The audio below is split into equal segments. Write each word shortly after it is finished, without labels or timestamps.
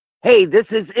Hey, this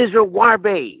is Israel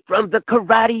Warbe from the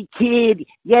Karate Kid.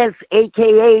 Yes,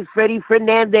 a.k.a. Freddie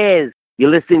Fernandez. You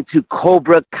listen to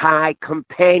Cobra Kai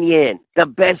Companion, the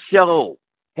best show.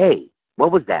 Hey,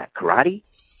 what was that, karate?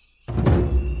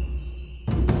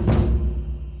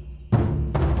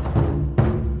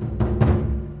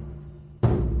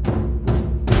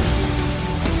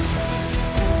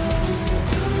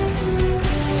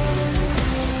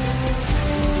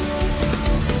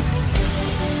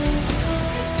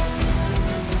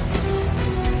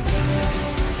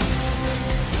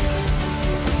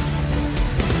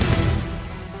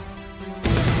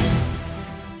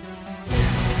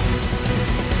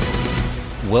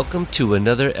 Welcome to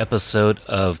another episode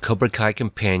of Cobra Kai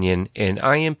Companion, and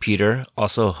I am Peter,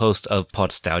 also host of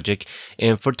Podstalgic.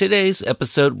 And for today's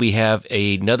episode, we have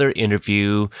another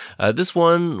interview. This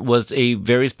one was a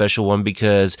very special one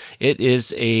because it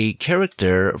is a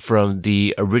character from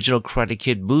the original Karate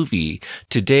Kid movie.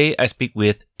 Today, I speak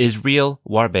with Israel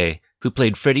Warbe, who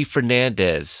played Freddie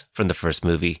Fernandez from the first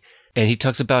movie. And he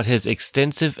talks about his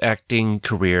extensive acting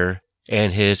career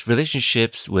and his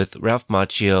relationships with Ralph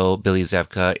Macchio, Billy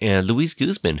Zabka, and Luis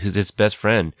Guzman, who's his best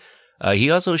friend. He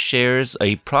also shares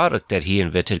a product that he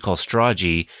invented called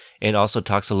Strawgy, and also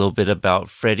talks a little bit about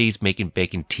Freddy's Making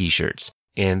Bacon t-shirts.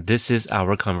 And this is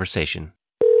our conversation.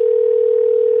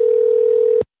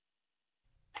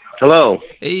 Hello.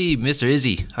 Hey, Mr.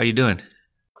 Izzy. How you doing?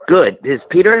 Good. Is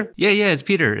Peter? Yeah, it's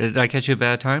Peter. Did I catch you at a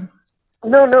bad time?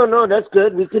 No, that's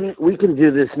good. We can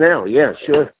do this now. Yeah,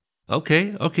 sure.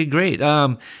 Okay, great.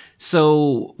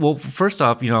 So, well, first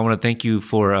off, I want to thank you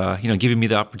for, giving me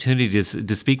the opportunity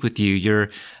to speak with you. You're,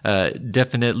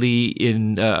 definitely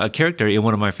in a character in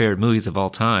one of my favorite movies of all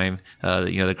time,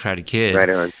 the Karate Kid. Right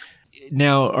on.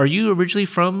 Now, are you originally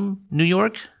from New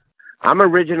York? I'm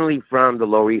originally from the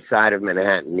Lower East Side of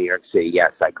Manhattan, New York City.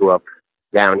 Yes, I grew up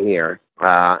down here,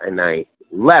 and I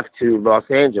left to Los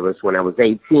Angeles when I was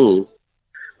 18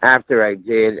 after I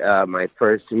did my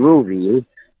first movie,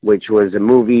 which was a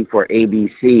movie for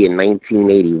ABC in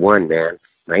 1981, man.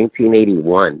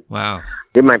 1981. Wow.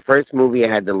 Did my first movie.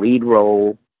 I had the lead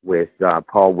role with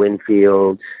Paul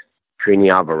Winfield,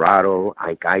 Trini Alvarado,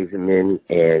 Ike Eisenman,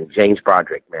 and James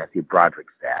Broderick, Matthew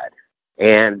Broderick's dad.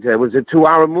 And it was a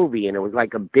 2-hour movie, and it was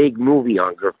like a big movie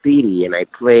on graffiti, and I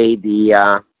played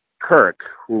the Kirk,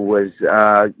 who was,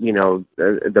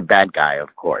 the bad guy,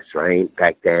 of course, right?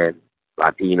 Back then,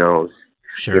 Latinos.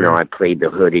 Sure. I played the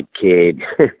hooded kid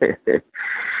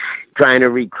trying to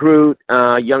recruit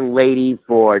a young lady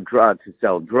to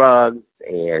sell drugs,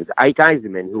 and Ike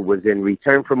Eisenman, who was in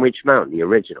Return from Witch Mountain, the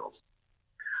originals.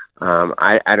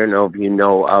 I don't know if you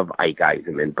know of Ike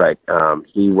Eisenman, but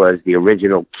he was the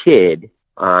original kid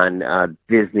on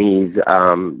Disney's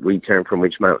Return from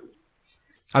Witch Mountain.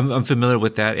 I'm familiar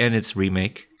with that and its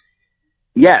remake.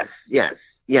 Yes.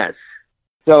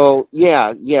 So,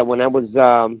 yeah, when I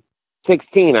was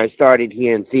 16, I started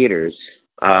here in theaters.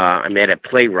 I met a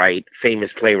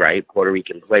famous playwright, Puerto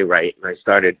Rican playwright, and I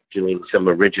started doing some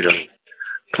original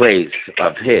plays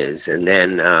of his. And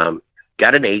then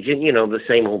got an agent, the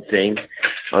same old thing.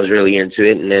 I was really into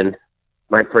it. And then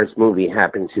my first movie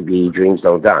happened to be Dreams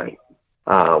Don't Die,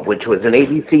 which was an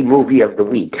ABC movie of the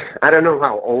week. I don't know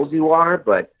how old you are,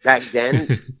 but back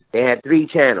then they had 3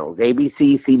 channels,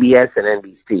 ABC, CBS, and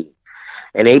NBC.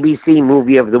 An ABC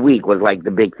movie of the week was like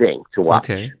the big thing to watch.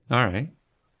 Okay, all right.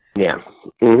 Yeah.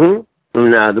 Mm-hmm.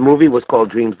 And, the movie was called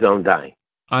Dreams Don't Die.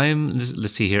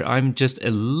 Let's see here, I'm just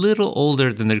a little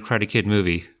older than the Karate Kid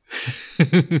movie.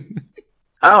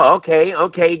 Oh,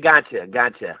 okay, gotcha.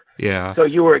 Yeah. So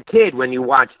you were a kid when you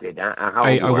watched it. How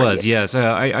old I was, you? yes.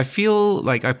 I feel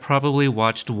like I probably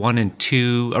watched 1 and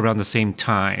 2 around the same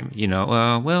time,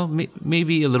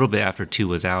 maybe a little bit after 2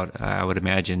 was out, I would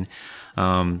imagine.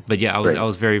 But yeah, I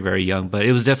was very, very young, but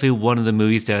it was definitely one of the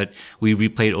movies that we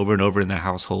replayed over and over in the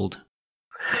household.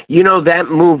 That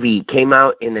movie came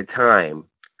out in a time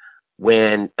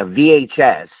when a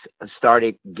VHS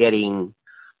started getting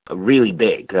really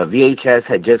big. VHS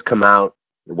had just come out,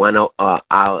 it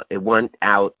went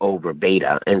out over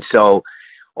beta. And so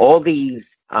all these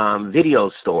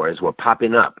video stores were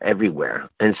popping up everywhere.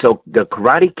 And so the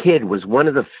Karate Kid was one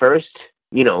of the first,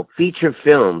 feature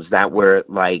films that were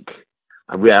like,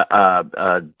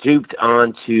 duped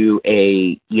onto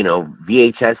a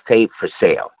VHS tape for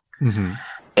sale. Mm-hmm.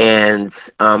 And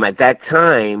at that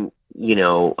time,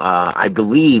 I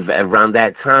believe around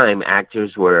that time,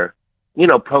 actors were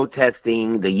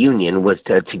protesting the union was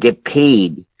to get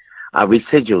paid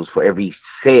residuals for every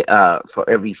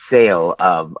sale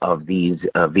of these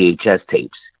VHS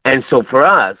tapes. And so for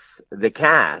us, the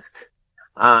cast,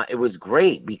 it was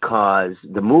great because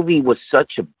the movie was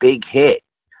such a big hit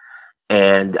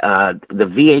and the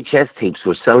VHS tapes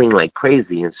were selling like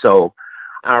crazy, and so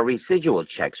our residual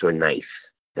checks were nice.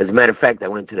 As a matter of fact, I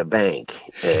went to the bank,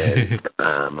 and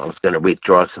I was going to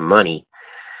withdraw some money,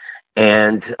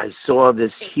 and I saw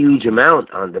this huge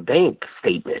amount on the bank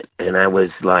statement, and I was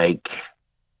like,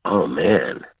 oh,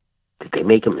 man, did they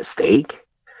make a mistake?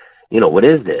 What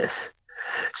is this?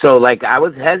 So, like, I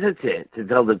was hesitant to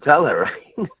tell the teller,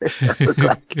 right? I was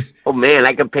like, oh, man,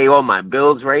 I can pay all my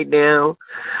bills right now.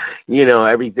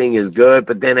 Everything is good.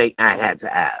 But then I had to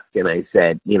ask, and I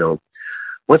said,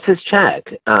 what's this check?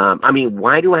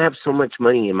 Why do I have so much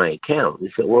money in my account? He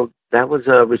said, well, that was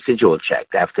a residual check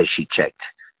after she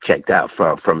checked out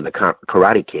from the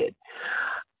Karate Kid.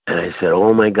 And I said,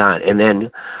 oh, my God. And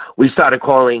then we started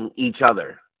calling each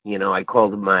other. I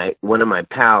called one of my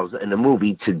pals in the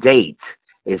movie to date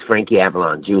is Frankie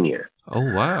Avalon Jr.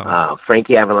 Oh, wow.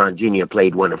 Frankie Avalon Jr.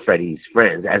 played one of Freddie's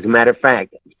friends. As a matter of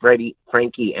fact,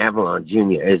 Frankie Avalon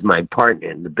Jr. is my partner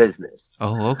in the business.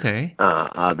 Oh, okay.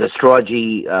 The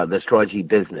Strawgy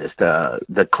business,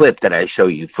 the clip that I show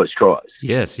you for straws.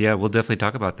 Yes, yeah, we'll definitely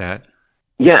talk about that.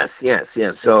 Yes.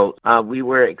 So we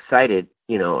were excited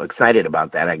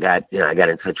about that. I got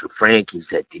in touch with Frank. He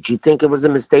said, "Did you think it was a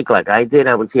mistake like I did?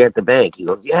 I was here at the bank." He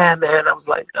goes, "Yeah, man." I was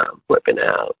like, "I'm flipping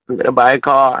out. I'm gonna buy a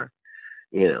car."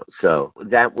 So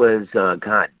that was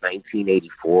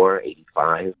 1984,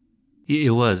 85.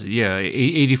 It was, yeah,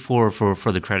 84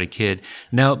 for the Karate Kid.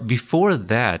 Now, before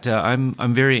that,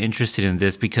 I'm very interested in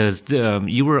this because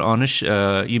you were on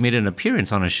you made an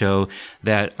appearance on a show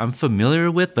that I'm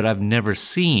familiar with, but I've never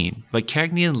seen. But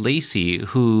Cagney and Lacey,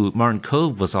 who Martin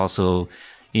Kove was also,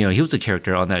 he was a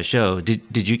character on that show.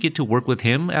 Did you get to work with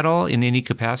him at all in any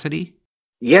capacity?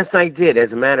 Yes, I did.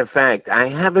 As a matter of fact, I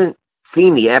haven't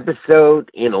seen the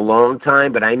episode in a long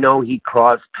time, but I know he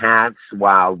crossed paths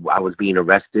while I was being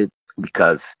arrested.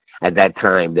 Because at that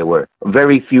time there were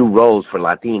very few roles for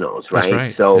Latinos,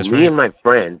 right? So me and my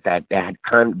friends that had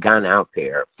gone out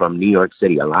there from New York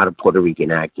City, a lot of Puerto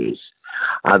Rican actors,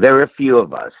 there were a few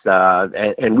of us,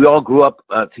 and we all grew up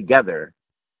together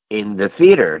in the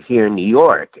theater here in New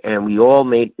York, and we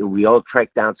all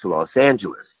trekked out to Los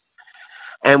Angeles,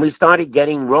 and we started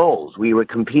getting roles. We were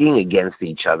competing against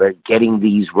each other, getting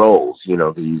these roles.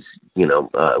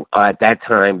 At that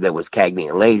time there was Cagney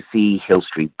and Lacey, Hill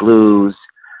Street Blues,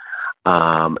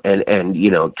 and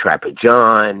Trapper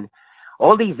John,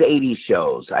 all these 80s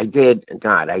shows. I did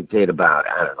about,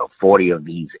 40 of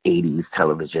these 80s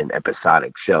television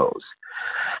episodic shows.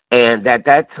 And at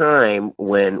that time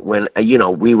when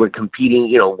we were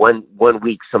competing, one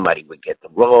week somebody would get the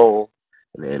role,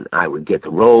 and then I would get the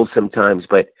role sometimes.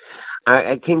 But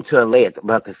I came to LA at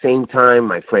about the same time.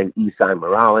 My friend Isai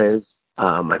Morales,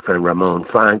 my friend Ramon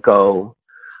Franco.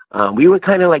 We were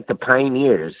kind of like the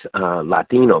pioneers,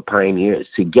 Latino pioneers,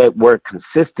 to get work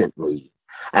consistently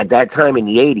at that time in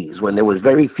the 80s when there was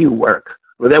very few work.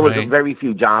 Well, there was very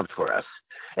few jobs for us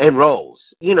and roles.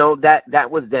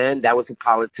 That was then. That was the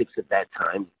politics at that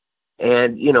time.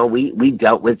 And, we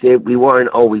dealt with it. We weren't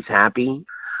always happy.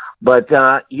 But,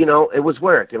 it was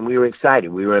work, and we were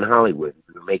excited. We were in Hollywood.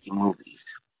 We were making movies.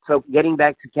 So getting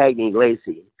back to Cagney and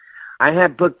Lacey, I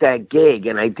had booked that gig,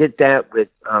 and I did that with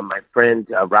my friend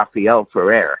Rafael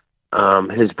Ferrer.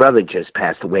 His brother just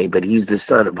passed away, but he's the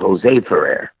son of Jose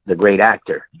Ferrer, the great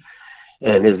actor.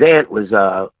 And his aunt was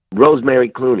Rosemary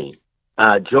Clooney,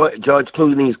 George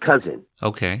Clooney's cousin.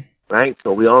 Okay. Right?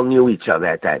 So we all knew each other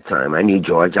at that time. I knew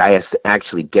George. I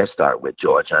actually guest starred with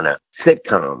George on a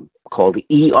sitcom called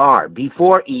ER,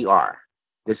 before ER.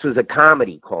 This was a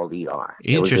comedy called ER.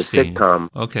 Interesting. It was a sitcom.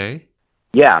 Okay.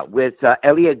 Yeah, with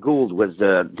Elliot Gould was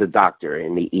the doctor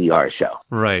in the ER show.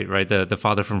 Right. The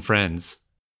father from Friends.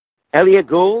 Elliot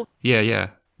Gould? Yeah.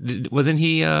 Wasn't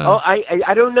he?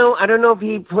 I don't know. I don't know if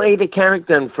he played a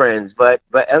character in Friends, but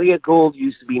Elliot Gould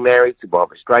used to be married to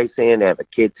Barbra Streisand. They have a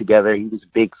kid together. He was a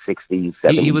big 60s,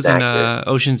 70s He was actor. in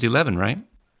Ocean's 11, right?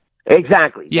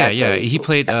 Exactly. Yeah. He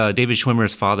played David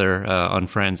Schwimmer's father on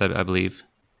Friends, I believe.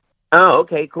 Oh,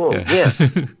 okay, cool. Yeah.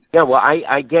 Yeah, well,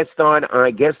 I guest starred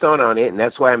on it, and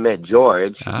that's why I met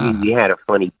George. We had a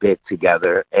funny bit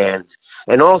together, and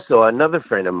also another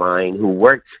friend of mine who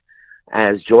worked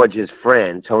as George's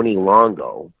friend, Tony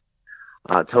Longo.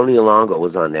 Tony Longo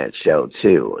was on that show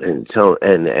too, and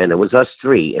it was us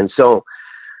three. And so,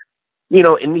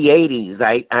 in the 80s,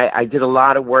 I did a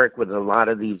lot of work with a lot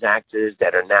of these actors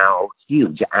that are now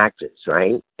huge actors,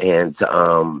 right? And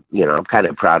I'm kind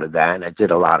of proud of that. And I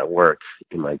did a lot of work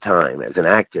in my time as an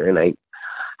actor, and I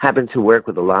happened to work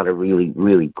with a lot of really,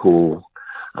 really cool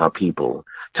people.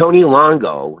 Tony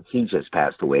Longo, he just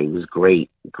passed away. He was great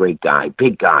guy,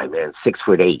 big guy, man,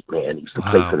 6'8", man. He used to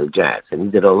play for the Jets, and he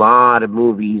did a lot of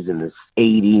movies in the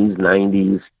 '80s,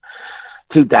 '90s,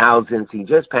 2000s. He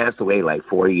just passed away like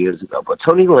 4 years ago. But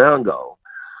Tony Longo,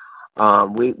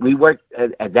 we worked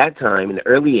at that time in the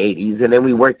early '80s, and then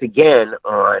we worked again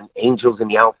on Angels in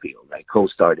the Outfield. I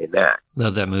co-starred in that.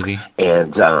 Love that movie.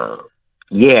 And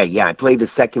yeah, I played the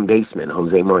second baseman,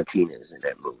 Jose Martinez, in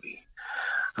that movie.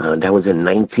 That was in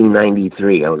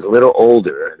 1993. I was a little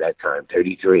older at that time,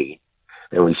 33,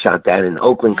 and we shot that in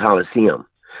Oakland Coliseum.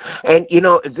 And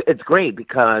it's great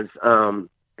because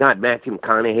Matthew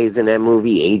McConaughey's in that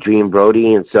movie, Adrian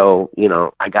Brody, and so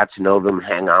I got to know them,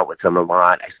 hang out with them a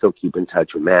lot. I still keep in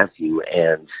touch with Matthew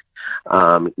and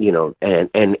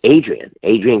and Adrian.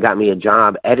 Adrian got me a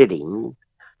job editing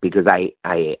because I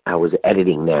was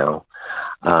editing now.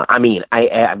 I've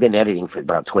been editing for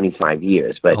about 25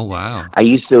 years, but oh, wow. I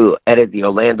used to edit the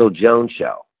Orlando Jones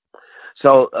show.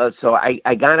 So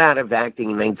I got out of acting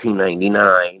in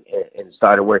 1999 and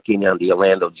started working on the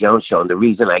Orlando Jones show. And the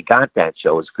reason I got that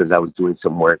show is because I was doing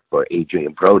some work for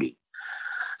Adrian Brody.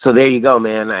 So there you go,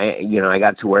 man. I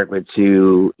got to work with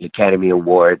 2 Academy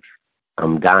Award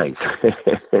guys.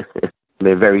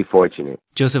 They're very fortunate.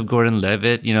 Joseph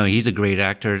Gordon-Levitt, he's a great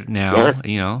actor now.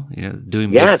 Yes.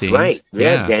 Doing big things. Right.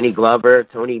 Yeah, Danny Glover,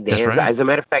 Tony Danza. Right. As a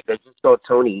matter of fact, I just saw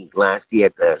Tony last year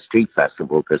at the street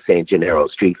festival, the San Gennaro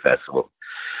Street Festival,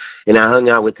 and I hung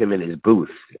out with him in his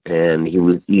booth. And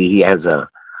he has a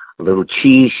little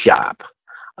cheese shop,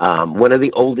 one of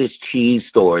the oldest cheese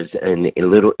stores in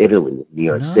Little Italy, New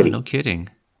York City. No kidding.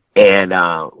 And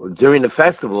during the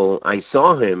festival, I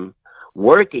saw him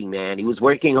working, man. He was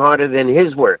working harder than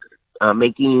his workers,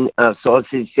 making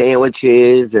sausage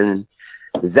sandwiches and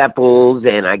Zeppels.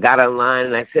 And I got online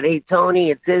and I said, "Hey,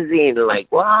 Tony, it's Izzy." And they're like,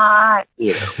 "What?"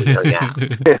 We hung out.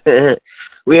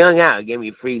 We hung out. Gave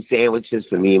me free sandwiches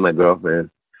for me and my girlfriend.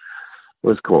 It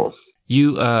was cool.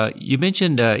 You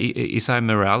mentioned Esai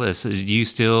Morales. Do you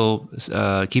still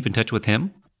keep in touch with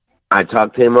him? I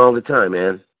talk to him all the time,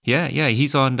 man. Yeah,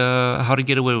 he's on How to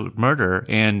Get Away with Murder,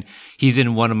 and he's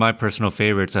in one of my personal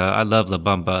favorites. I love La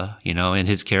Bamba, and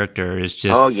his character is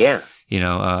just... Oh, yeah.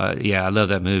 I love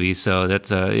that movie. So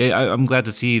that's I'm glad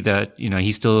to see that,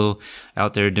 he's still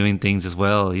out there doing things as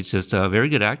well. He's just a very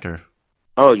good actor.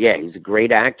 Oh, yeah, he's a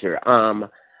great actor.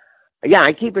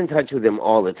 I keep in touch with him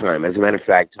all the time. As a matter of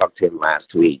fact, I talked to him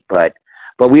last week. But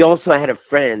we also had a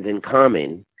friend in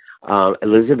common,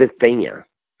 Elizabeth Pena.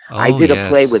 Oh, I did a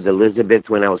play with Elizabeth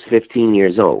when I was 15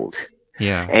 years old.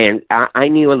 Yeah. And I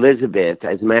knew Elizabeth.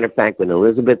 As a matter of fact, when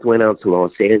Elizabeth went out to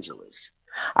Los Angeles,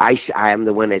 I am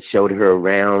the one that showed her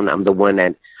around. I'm the one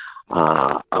that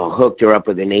hooked her up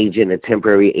with an agent, a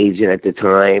temporary agent at the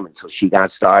time, until she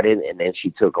got started, and then she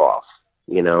took off.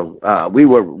 We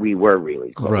were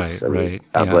really close. Right.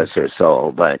 God bless her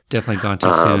soul. But definitely gone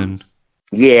too soon.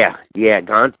 Yeah,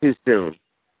 gone too soon.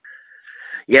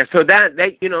 Yeah, so that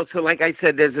so like I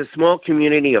said, there's a small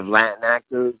community of Latin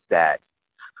actors that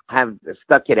have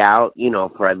stuck it out,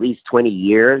 for at least 20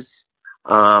 years.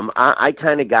 I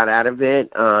kind of got out of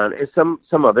it. Some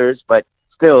others, but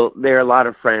still, there are a lot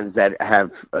of friends that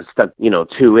have stuck,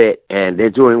 to it, and they're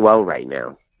doing well right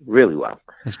now, really well.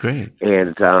 That's great.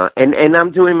 And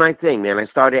I'm doing my thing, man. I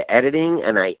started editing,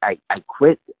 and I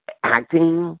quit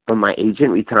acting when my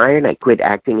agent retired. I quit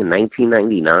acting in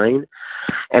 1999.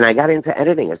 And I got into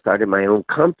editing. I started my own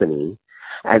company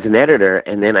as an editor,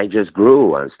 and then I just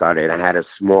grew. I had a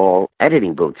small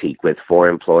editing boutique with 4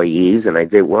 employees, and I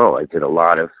did well. I did a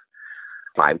lot of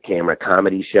 5-camera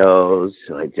comedy shows.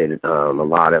 I did a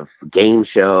lot of game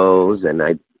shows, and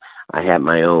I had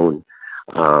my own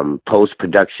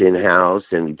post-production house,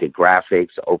 and we did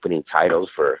graphics, opening titles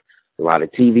for a lot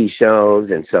of TV shows.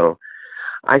 And so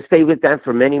I stayed with that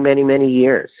for many, many, many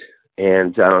years.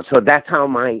 And so that's how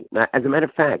as a matter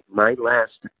of fact, my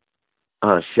last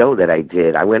show that I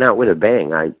did, I went out with a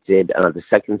bang. I did the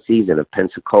 2nd season of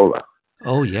Pensacola.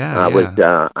 Oh, yeah.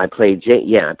 I played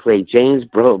James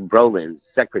Brolin's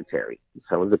secretary.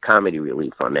 So it was a comedy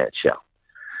relief on that show.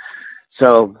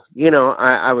 So,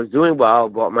 I was doing well,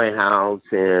 bought my house,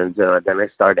 and then I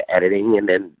started editing, and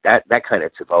then that kind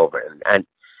of took over. And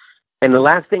the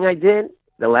last thing I did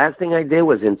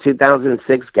was in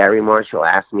 2006, Gary Marshall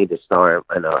asked me to star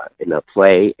in a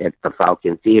play at the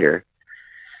Falcon Theater.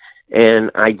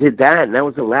 And I did that, and that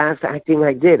was the last acting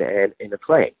I did in a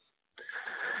play.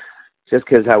 Just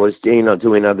because I was, doing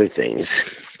other things.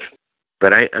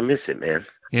 But I miss it, man.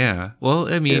 Yeah.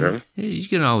 Well, I mean, you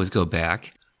can always go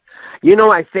back.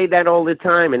 I say that all the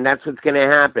time, and that's what's going to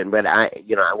happen. But I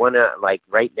want to,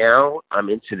 right now, I'm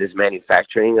into this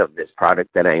manufacturing of this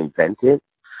product that I invented.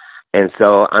 And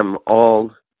so I'm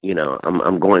all,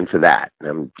 I'm going for that.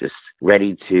 I'm just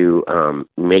ready to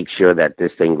make sure that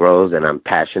this thing grows, and I'm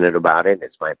passionate about it.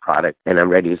 It's my product, and I'm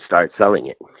ready to start selling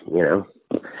it.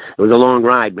 It was a long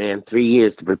ride, man. 3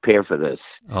 years to prepare for this.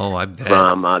 Oh, I bet.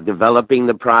 From developing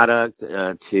the product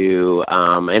to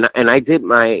and I did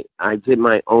my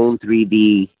own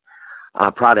 3D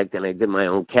product, and I did my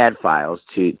own CAD files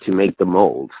to make the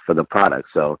mold for the product.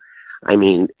 So, I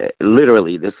mean,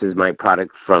 literally, this is my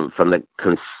product from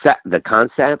the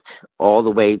concept all the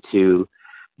way to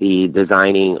the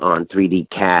designing on 3D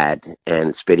CAD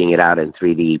and spitting it out in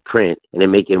 3D print and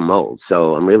then making molds.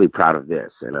 So I'm really proud of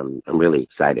this, and I'm really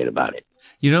excited about it.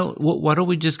 Why don't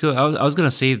we just go? I was going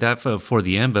to save that for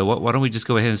the end, but why don't we just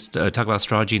go ahead and talk about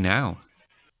Strawgy now?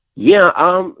 Yeah,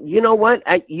 you know what?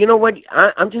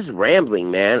 I'm just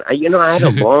rambling, man. I had a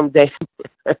long day.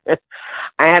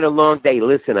 I had a long day.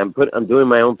 Listen, I'm doing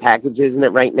my own packages in it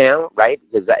right now, right?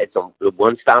 Because it's a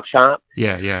one-stop shop.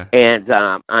 Yeah. And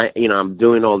I'm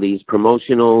doing all these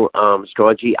promotional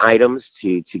Strawgy items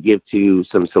to give to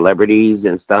some celebrities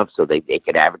and stuff, so they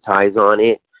could advertise on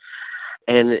it.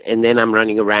 And then I'm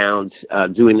running around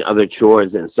doing other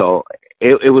chores, and so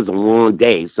it was a long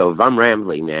day. So if I'm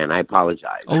rambling, man, I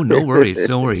apologize. Oh, no worries,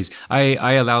 no worries.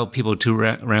 I allow people to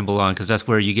ramble on because that's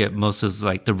where you get most of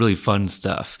like the really fun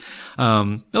stuff.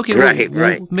 Okay,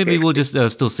 right. Maybe we'll just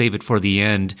still save it for the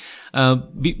end.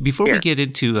 Before we get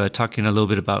into talking a little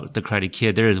bit about the Karate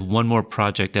Kid, there is one more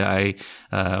project that I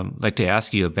like to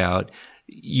ask you about.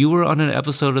 You were on an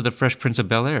episode of The Fresh Prince of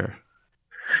Bel-Air.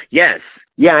 Yes.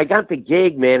 Yeah, I got the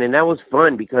gig, man, and that was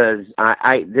fun because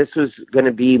this was going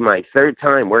to be my third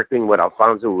time working with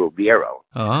Alfonso Ribeiro.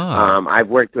 I've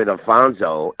worked with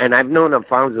Alfonso, and I've known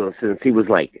Alfonso since he was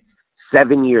like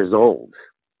 7 years old,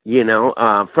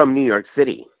 from New York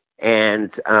City.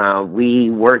 And we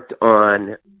worked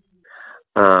on,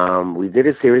 we did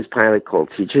a series pilot called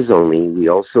Teachers Only. We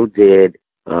also did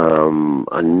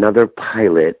another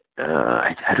pilot.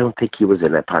 I don't think he was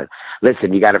in that pilot.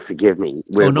 Listen, you got to forgive me.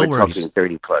 We're talking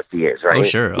 30 plus years, right? Oh,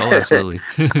 sure. Oh, absolutely.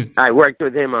 I worked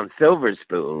with him on Silver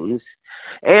Spoons,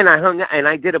 and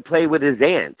I did a play with his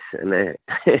aunt,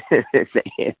 his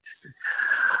aunt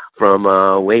from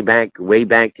way back in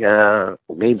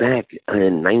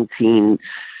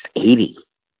 1980.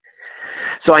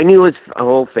 So I knew his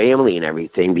whole family and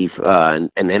everything. And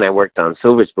then I worked on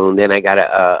Silver Spoon. Then I got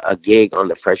a gig on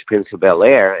The Fresh Prince of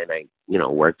Bel-Air, and I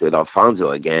worked with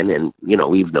Alfonso again, and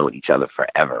we've known each other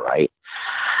forever, right?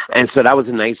 And so that was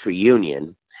a nice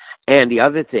reunion. And the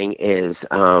other thing is,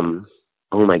 oh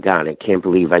my God, I can't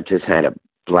believe I just had a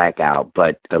blackout.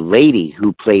 But the lady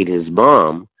who played his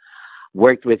mom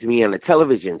worked with me on a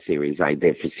television series I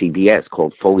did for CBS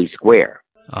called Foley Square.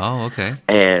 Oh, okay.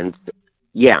 And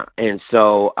yeah, and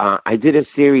so I did a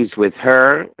series with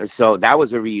her. So that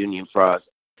was a reunion for us.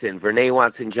 And Vernee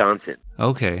Watson-Johnson.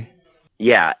 Okay.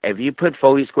 Yeah, if you put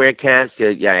Foley Square cast,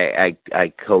 I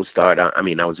co-starred. I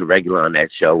was a regular on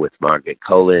that show with Margaret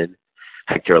Colin,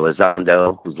 Hector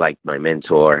Elizondo, who's like my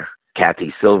mentor,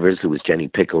 Kathy Silvers, who was Jenny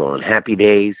Piccolo on Happy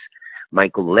Days,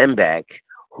 Michael Lembeck,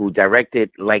 who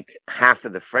directed like half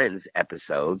of the Friends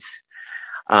episodes,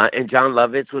 and John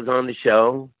Lovitz was on the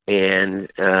show,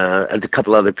 and a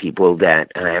couple other people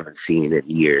that I haven't seen in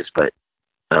years, but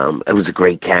it was a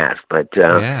great cast. But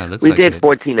we did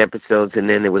 14 episodes, and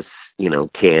then it was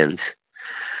canned.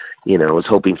 I was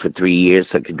hoping for 3 years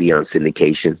so I could be on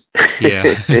syndication.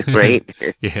 Yeah. Right?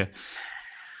 Yeah.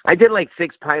 I did like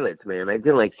 6 pilots, man. I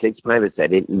did like 6 pilots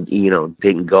that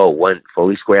didn't go. One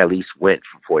Foley Square at least went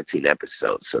for 14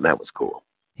 episodes, so that was cool.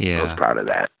 Yeah. I was proud of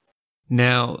that.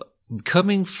 Now,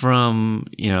 coming from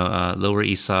Lower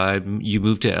East Side, you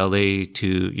moved to LA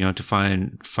to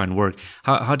find work.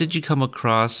 How did you come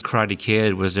across Karate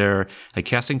Kid? Was there a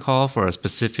casting call for a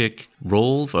specific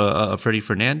role of Freddie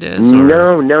Fernandez? Or?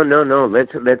 No.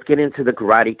 Let's get into the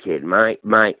Karate Kid. My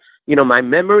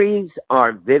memories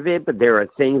are vivid, but there are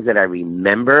things that I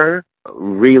remember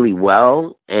really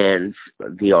well. And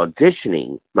the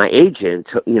auditioning, my agent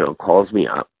calls me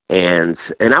up, and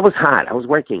I was hot. I was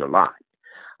working a lot.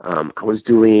 I was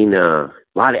doing a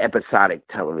lot of episodic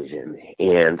television,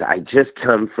 and I just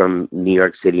come from New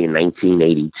York City in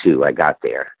 1982. I got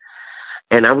there,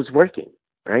 and I was working,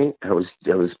 right? I was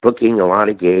booking a lot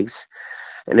of gigs,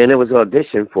 and then there was an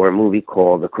audition for a movie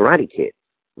called The Karate Kid,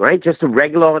 right? Just a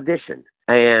regular audition.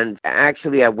 And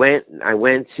actually, I went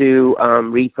to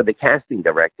read for the casting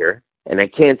director, and I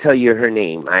can't tell you her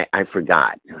name. I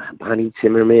forgot. Bonnie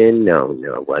Timmerman? No,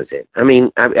 it wasn't.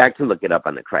 I can look it up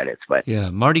on the credits, but yeah,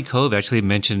 Marty Cove actually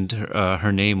mentioned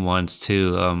her name once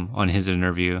too on his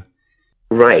interview.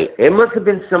 Right. It must have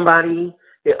been somebody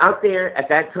out there at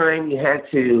that time, you had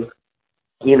to,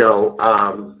 you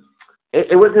know,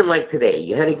 it wasn't like today.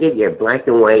 You had to get your black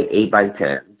and white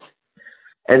 8x10s.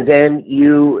 And then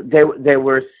there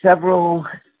were several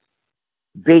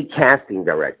big casting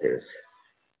directors.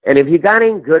 And if you got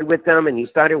in good with them and you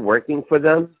started working for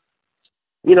them,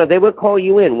 you know, they would call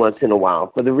you in once in a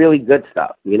while for the really good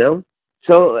stuff, you know?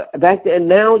 So back then,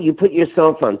 now you put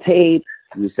yourself on tape,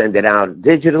 you send it out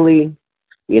digitally,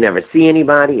 you never see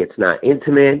anybody, it's not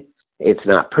intimate, it's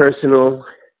not personal,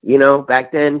 you know?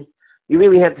 Back then, you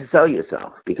really had to sell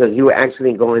yourself because you were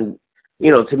actually going,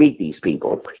 you know, to meet these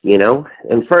people, you know?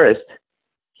 And first,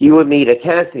 you would meet a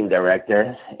casting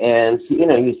director and, you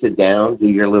know, you sit down, do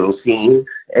your little scene,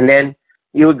 and then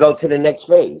you would go to the next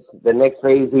phase. The next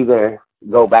phase either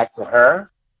go back to her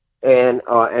and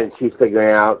she's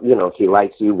figuring out, you know, if she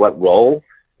likes you, what role,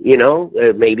 you know,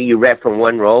 maybe you read from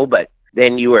one role, but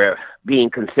then you were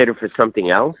being considered for something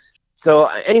else. So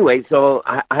anyway, so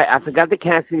I forgot the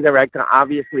casting director.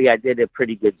 Obviously, I did a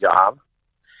pretty good job.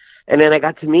 And then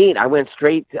I went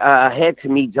straight ahead to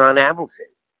meet John Avildsen.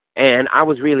 And I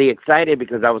was really excited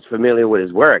because I was familiar with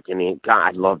his work. And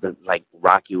I loved it. Like,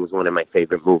 Rocky was one of my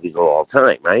favorite movies of all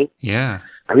time, right? Yeah.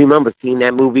 I remember seeing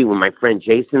that movie with my friend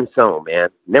Jason Sohn, man.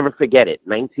 Never forget it.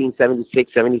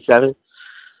 1976, 77.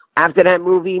 After that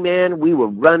movie, man, we were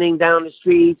running down the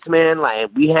streets, man. Like,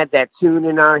 we had that tune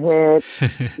in our head.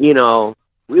 You know,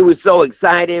 we were so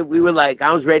excited. We were like,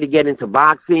 I was ready to get into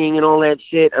boxing and all that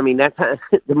shit. I mean, that's how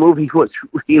the movie was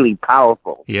really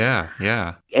powerful. Yeah,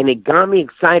 yeah. And it got me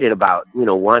excited about, you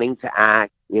know, wanting to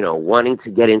act, you know, wanting to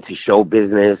get into show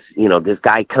business. You know, this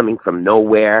guy coming from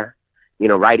nowhere, you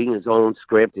know, writing his own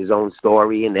script, his own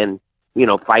story, and then, you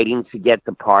know, fighting to get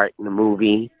the part in the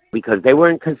movie because they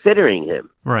weren't considering him.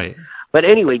 Right. But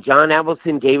anyway, John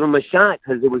Avildsen gave him a shot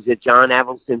because it was a John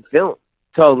Avildsen film.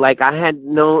 So, like, I had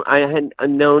known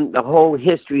the whole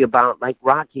history about, like,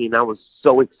 Rocky, and I was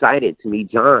so excited to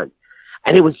meet John.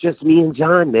 And it was just me and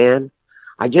John, man.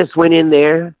 I just went in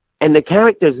there, and the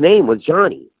character's name was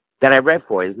Johnny that I read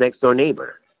for, his next-door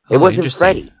neighbor. It wasn't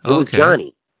Freddie. It was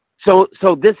Johnny. So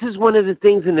this is one of the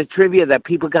things in the trivia that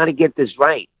people got to get this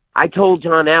right. I told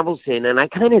John Avildsen, and I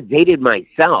kind of dated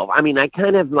myself. I mean, I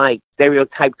kind of, like,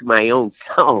 stereotyped my own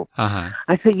self. Uh-huh.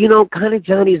 I said, you know, kind of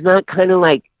Johnny's not kind of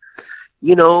like,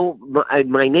 you know,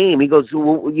 my name. He goes,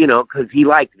 well, you know, because he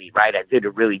liked me, right? I did a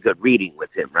really good reading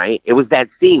with him, right? It was that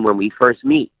scene when we first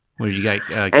meet. Where you got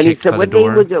and he said, what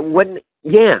name was it?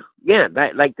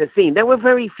 Like the scene. There were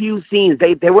very few scenes.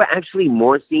 There were actually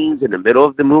more scenes in the middle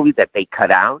of the movie that they cut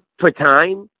out for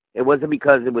time. It wasn't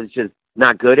because it was just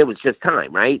not good. It was just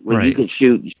time, right? When you can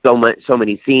shoot so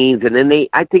many scenes, and then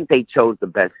I think they chose the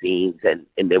best scenes, and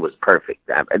it was perfect.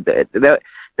 That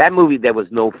movie, there was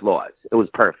no flaws. It was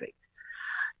perfect.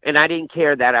 And I didn't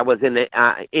care that I was in it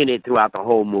throughout the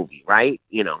whole movie, right?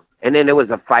 You know. And then there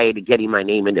was a fight getting my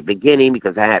name in the beginning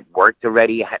because I had worked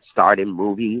already. I had starred in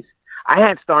movies. I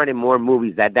had starred in more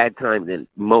movies at that time than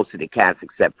most of the cast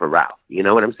except for Ralph. You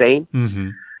know what I'm saying?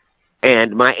 Mm-hmm.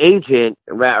 And my agent,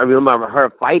 I remember her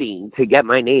fighting to get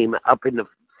my name up in the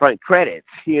front credits,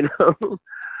 you know.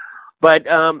 But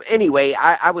anyway,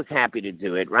 I was happy to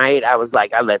do it, right? I was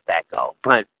like, I let that go.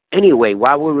 But anyway,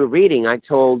 while we were reading, I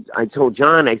told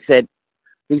John, he said,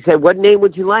 what name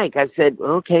would you like? I said,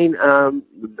 okay,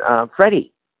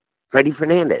 Freddie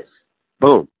Fernandez.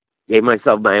 Boom. Gave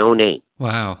myself my own name.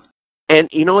 Wow. And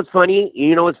you know what's funny?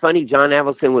 John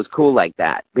Avildsen was cool like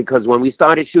that because when we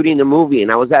started shooting the movie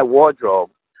and I was at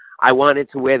Wardrobe, I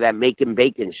wanted to wear that Making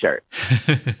Bacon shirt.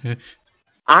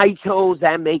 I chose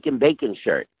that Making Bacon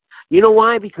shirt. You know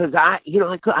why? Because I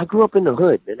grew up in the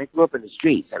hood and I grew up in the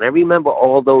streets, and I remember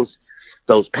all those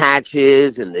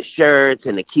patches and the shirts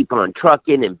and the keep on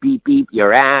trucking and beep beep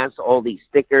your ass, all these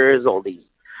stickers, all these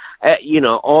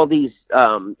all these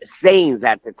sayings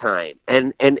at the time.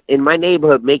 And in my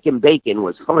neighborhood, Making Bacon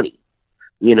was funny,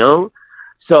 you know?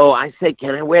 So I said,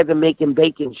 can I wear the Making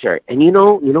Bacon shirt? And you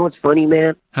know what's funny,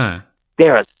 man? Huh.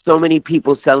 There are so many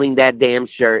people selling that damn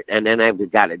shirt, and then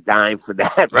I've got a dime for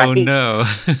that, right? Oh, no.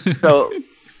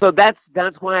 So that's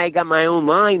why I got my own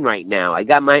line right now. I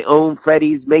got my own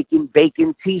Freddie's Making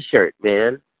Bacon T-shirt,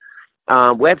 man,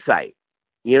 website.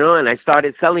 You know, and I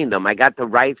started selling them. I got the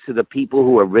rights to the people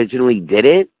who originally did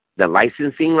it, the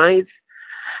licensing rights,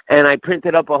 and I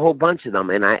printed up a whole bunch of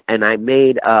them. And I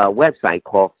made a website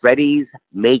called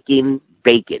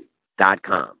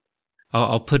Freddy'sMakingBacon.com.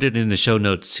 I'll put it in the show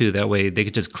notes too. That way they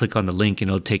could just click on the link and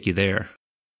it'll take you there.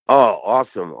 Oh,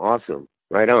 awesome!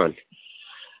 Right on.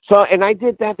 So, and I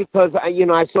did that because I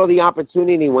saw the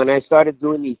opportunity when I started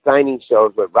doing these signing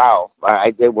shows with Ralph. I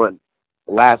did one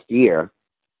last year.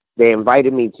 they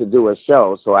invited me to do a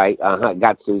show, so I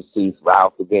got to see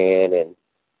Ralph again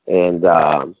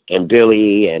and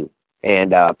Billy and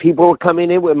people were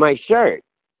coming in with my shirt,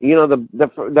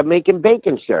 the Making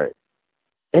Bacon shirt,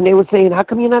 and they were saying, "How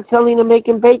come you're not selling the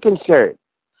Making Bacon shirt?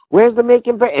 Where's the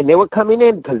Making Bacon?" And they were coming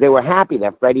in because they were happy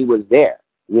that Freddie was there,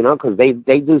 because they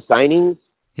do signings,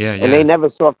 and they never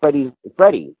saw Freddie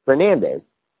Fernandez.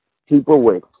 People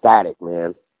were ecstatic,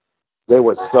 man. They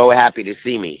were so happy to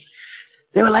see me.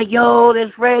 They were like, "Yo,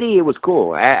 there's Freddie." It was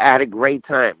cool. I had a great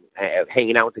time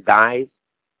hanging out with the guys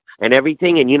and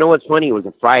everything. And you know what's funny? It was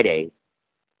a Friday.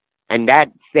 And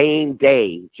that same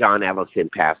day, John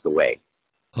Avildsen passed away.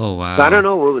 Oh, wow. So I don't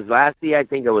know. It was last year. I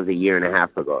think it was a year and a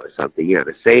half ago or something.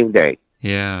 The same day.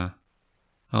 Yeah.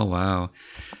 Oh, wow.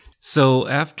 So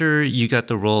after you got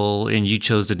the role and you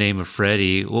chose the name of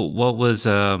Freddie, what was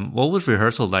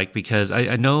rehearsal like? Because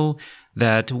I know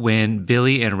that when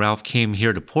Billy and Ralph came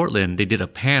here to Portland, they did a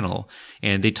panel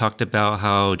and they talked about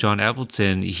how John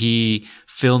Avildsen, he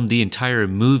filmed the entire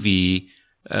movie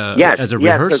as a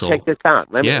rehearsal. So check this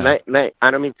out. Let me,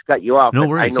 I don't mean to cut you off. No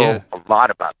worries. I know a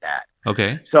lot about that.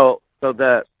 Okay. So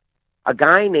a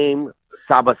guy named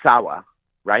Sabasawa,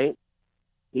 right?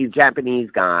 He's a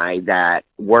Japanese guy that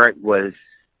was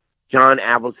John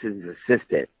Avildsen's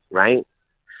assistant, right?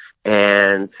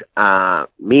 And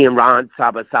me and Ron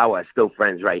Sabasawa are still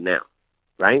friends right now,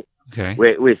 right? Okay.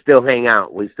 We still hang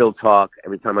out. We still talk.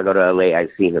 Every time I go to LA, I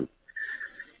see him.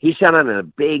 He shot on a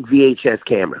big VHS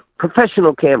camera,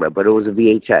 professional camera, but it was a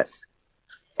VHS.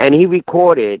 And he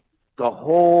recorded the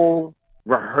whole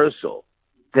rehearsal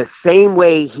the same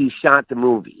way he shot the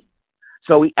movie.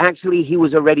 So he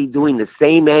was already doing the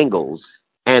same angles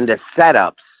and the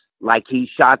setups like he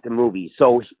shot the movie.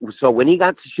 So when he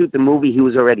got to shoot the movie, he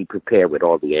was already prepared with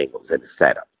all the angles and the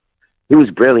setup. He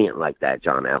was brilliant like that,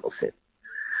 John Avildsen.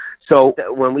 So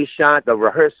when we shot the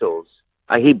rehearsals,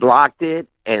 he blocked it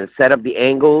and set up the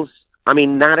angles. I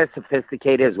mean, not as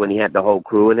sophisticated as when he had the whole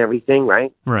crew and everything,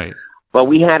 right? Right. But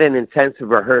we had an intensive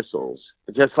rehearsals,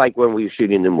 just like when we were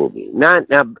shooting the movie. Not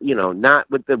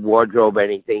with the wardrobe or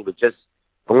anything, but just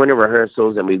going to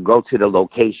rehearsals and we'd go to the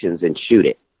locations and shoot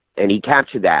it. And he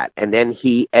captured that. And then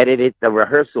he edited the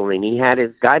rehearsal and he had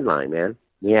his guideline, man.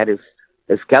 He had his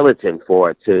skeleton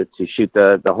for it to shoot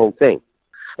the whole thing.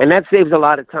 And that saves a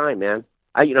lot of time, man.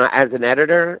 As an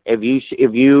editor, if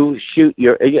you shoot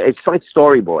it's like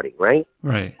storyboarding, right?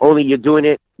 Right. Only you're doing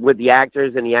it with the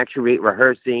actors and the actually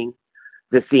rehearsing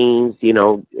the scenes,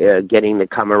 getting the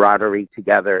camaraderie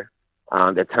together,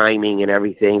 the timing and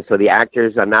everything. So the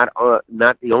actors are not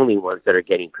the only ones that are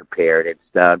getting prepared. It's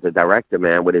the director,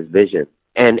 man, with his vision.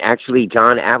 And actually,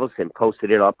 John Avildsen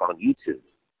posted it up on YouTube.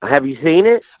 Have you seen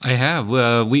it? I have.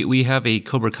 We have a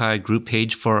Cobra Kai group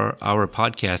page for our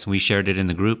podcast, and we shared it in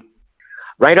the group.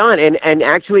 Right on. And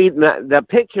actually, the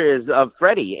picture is of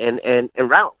Freddie and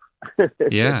Ralph.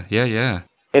 Yeah.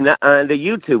 And on the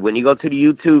YouTube, when you go to the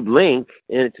YouTube link,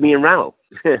 and it's me and Ralph.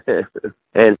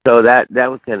 And so that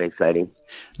was kind of exciting.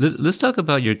 Let's talk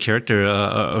about your character,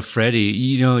 of Freddie.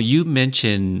 You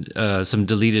mentioned some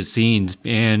deleted scenes,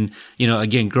 and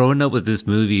again, growing up with this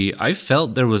movie, I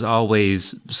felt there was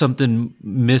always something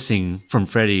missing from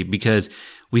Freddie because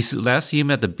we last see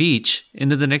him at the beach, and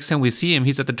then the next time we see him,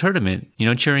 he's at the tournament,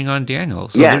 cheering on Daniel.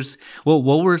 So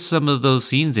what were some of those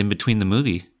scenes in between the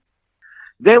movie?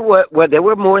 There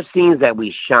were more scenes that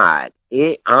we shot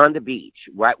on the beach,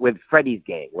 right, with Freddie's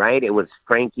gang, right? It was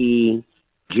Frankie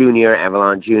Jr.,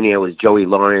 Avalon Jr., it was Joey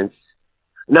Lawrence.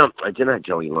 No, not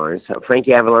Joey Lawrence.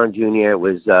 Frankie Avalon Jr., it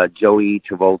was Joey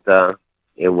Travolta.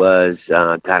 It was,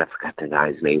 God, I forgot the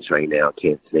guy's names right now. I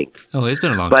can't think. Oh, it's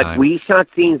been a long time. But we shot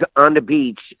scenes on the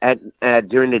beach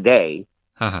during the day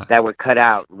that were cut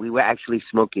out. We were actually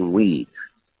smoking weed,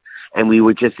 and we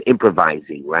were just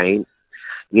improvising, right?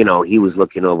 He was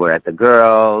looking over at the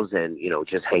girls and,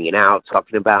 just hanging out,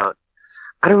 talking about,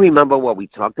 I don't remember what we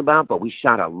talked about, but we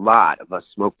shot a lot of us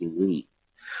smoking weed.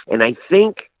 And I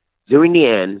think during the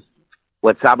end,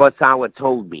 what Sabasawa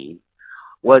told me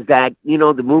was that,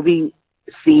 the movie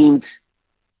seemed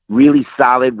really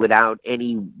solid without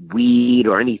any weed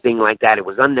or anything like that. It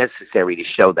was unnecessary to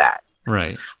show that.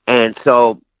 Right. And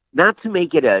so not to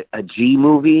make it a G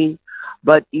movie,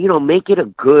 but, make it a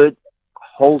good,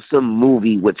 wholesome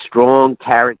movie with strong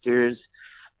characters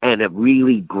and a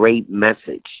really great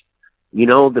message.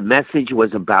 The message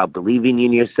was about believing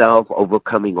in yourself,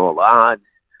 overcoming all odds,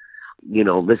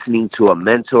 listening to a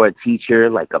mentor, a teacher,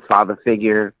 like a father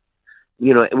figure.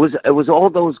 It was all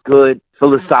those good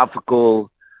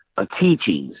philosophical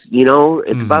teachings.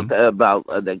 It's about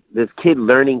this kid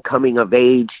learning, coming of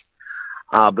age,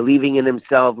 believing in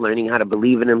himself, learning how to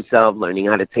believe in himself, learning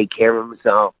how to take care of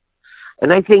himself.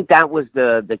 And I think that was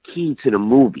the key to the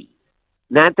movie.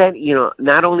 Not that,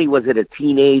 not only was it a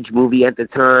teenage movie at the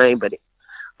time, but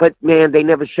man, they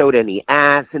never showed any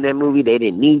ass in that movie. They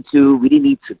didn't need to. We didn't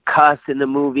need to cuss in the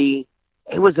movie.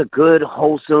 It was a good,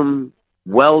 wholesome,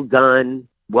 well done,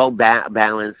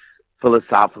 balanced,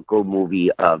 philosophical movie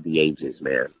of the ages,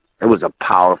 man. It was a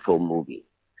powerful movie.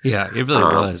 Yeah, it really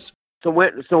was. So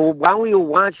while we were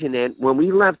watching it, when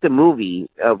we left the movie,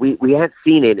 we had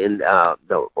seen it in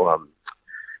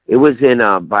it was in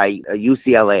by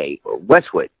UCLA,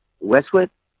 Westwood.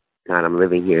 God, I'm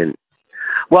living here.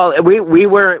 Well, we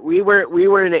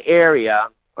were in an area,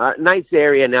 nice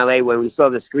area in LA when we saw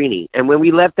the screening, and when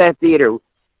we left that theater,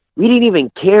 we didn't even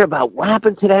care about what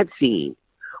happened to that scene,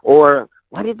 or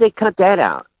why did they cut that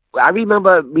out. I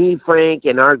remember me, Frank,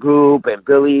 and our group, and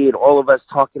Billy, and all of us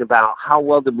talking about how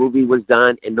well the movie was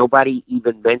done, and nobody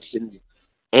even mentioned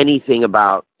anything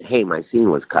about, hey, my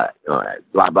scene was cut, or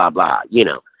blah, blah, blah,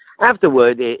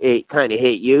 Afterward, it kind of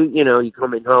hit you, you're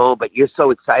coming home, but you're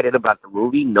so excited about the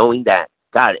movie, knowing that,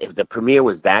 God, if the premiere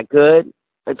was that good,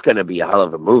 it's going to be a hell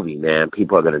of a movie, man.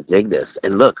 People are going to dig this.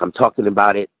 And look, I'm talking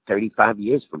about it 35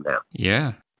 years from now. Yeah.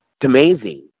 It's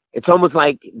amazing. It's almost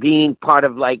like being part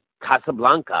of, like,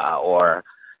 Casablanca or,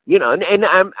 and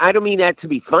I don't mean that to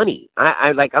be funny.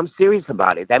 I'm serious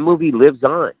about it. That movie lives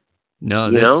on.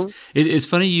 No, it's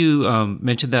funny you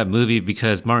mentioned that movie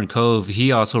because Martin Kove,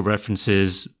 he also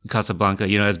references Casablanca,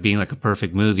 as being like a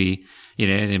perfect movie,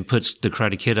 and puts the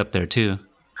Karate Kid up there too.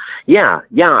 Yeah.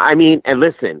 I mean, and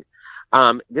listen,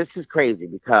 this is crazy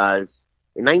because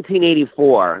in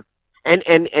 1984,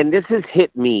 and this has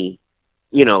hit me,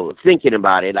 thinking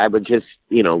about it. I would just,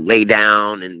 lay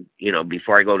down and,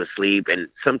 before I go to sleep. And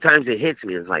sometimes it hits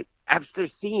me. It's like, after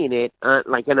seeing it,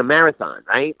 like in a marathon,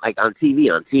 right? Like on TV,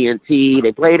 on TNT,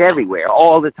 they play it everywhere,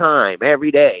 all the time,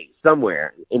 every day,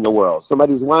 somewhere in the world.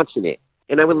 Somebody's watching it.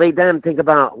 And I would lay down and think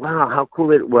about, wow, how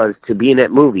cool it was to be in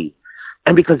that movie.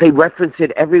 And because they reference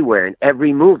it everywhere in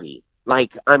every movie.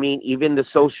 Like, I mean, even The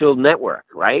Social Network,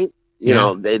 right?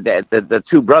 The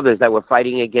two brothers that were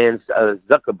fighting against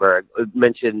Zuckerberg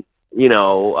mentioned,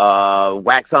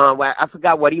 wax on, wax. I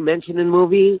forgot what he mentioned in the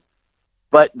movie.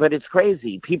 But it's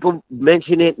crazy. People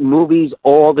mention it in movies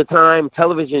all the time,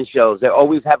 television shows. They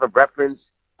always have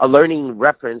a learning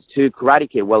reference to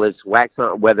Karate Kid. Well, it's wax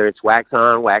on, whether it's wax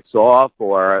on, wax off,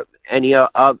 or any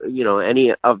of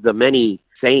the many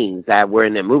sayings that were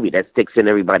in that movie that sticks in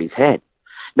everybody's head.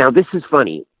 Now, this is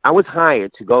funny. I was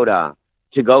hired to go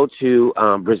to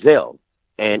Brazil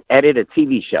and edit a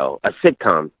TV show, a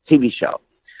sitcom TV show.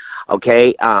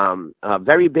 Okay, a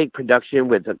very big production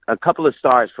with a couple of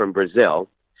stars from Brazil,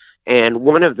 and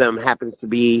one of them happens to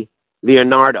be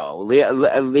Leonardo.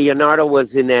 Leonardo was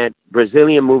in that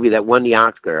Brazilian movie that won the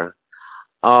Oscar.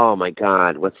 Oh my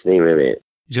God, what's the name of it?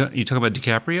 You talking about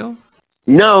DiCaprio?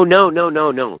 No.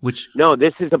 No,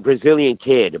 this is a Brazilian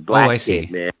kid, a black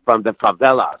kid, man, from the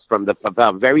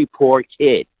favela, very poor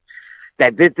kid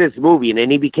that did this movie, and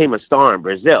then he became a star in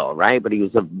Brazil, right? But he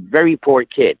was a very poor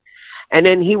kid. And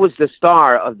then he was the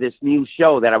star of this new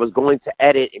show that I was going to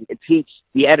edit and teach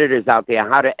the editors out there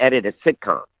how to edit a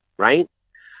sitcom, right?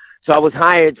 So I was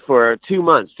hired for 2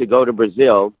 months to go to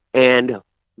Brazil. And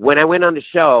when I went on the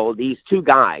show, these two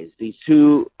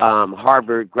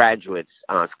Harvard graduates,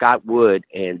 Scott Wood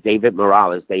and David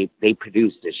Morales, they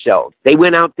produced the show. They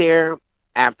went out there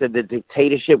after the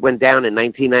dictatorship went down in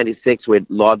 1996 with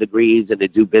law degrees and to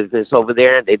do business over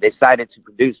there. They decided to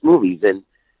produce movies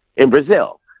in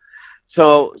Brazil.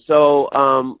 So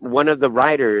one of the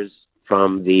writers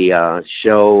from the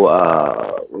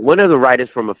show, one of the writers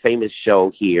from a famous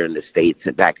show here in the States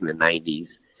back in the 90s,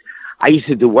 I used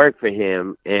to do work for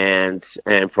him and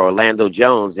for Orlando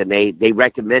Jones, and they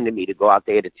recommended me to go out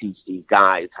there to teach these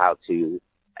guys how to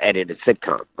edit a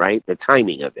sitcom, right? The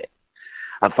timing of it,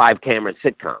 a 5-camera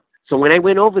sitcom. So when I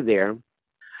went over there,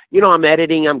 I'm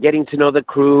editing, I'm getting to know the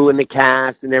crew and the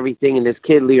cast and everything, and this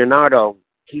kid, Leonardo,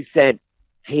 he said,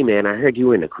 "Hey, man, I heard you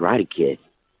were in the Karate Kid."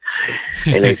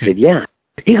 And I said, "Yeah."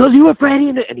 He goes, "You were Freddy?"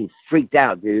 And he freaked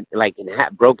out, dude, like in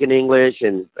broken English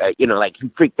and, like he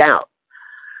freaked out.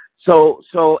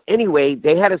 So anyway,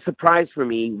 they had a surprise for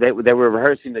me. They were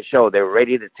rehearsing the show. They were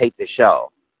ready to take the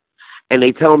show. And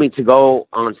they told me to go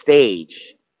on stage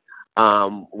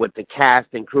with the cast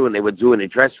and crew, and they were doing a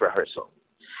dress rehearsal.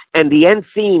 And the end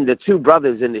scene, the two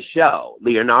brothers in the show,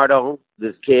 Leonardo,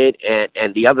 this kid,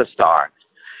 and the other star,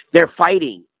 they're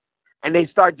fighting, and they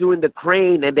start doing the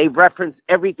crane, and they reference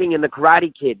everything in the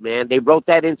Karate Kid, man. They wrote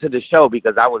that into the show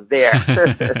because I was there.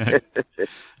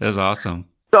 That's awesome.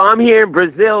 So I'm here in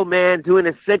Brazil, man, doing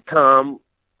a sitcom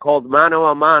called Mano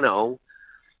a Mano,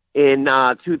 in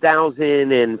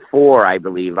 2004, I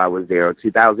believe I was there, or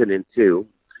 2002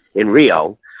 in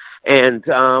Rio. And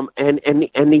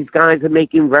these guys are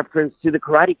making reference to the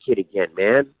Karate Kid again,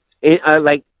 man.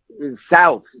 Like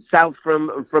south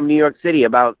from New York City,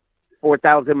 about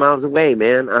 4,000 miles away,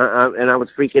 man. And I was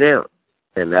freaking out.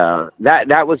 And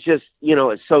that was just,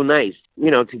 it's so nice,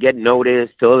 to get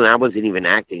noticed. And I wasn't even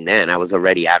acting then. I was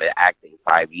already out of acting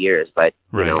 5 years. But,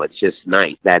 it's just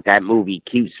nice that movie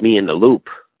keeps me in the loop,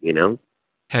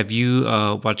 Have you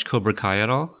watched Cobra Kai at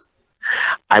all?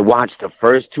 I watched the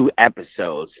first 2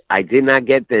 episodes. I did not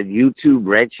get the YouTube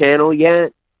Red channel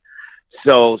yet.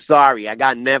 So, sorry, I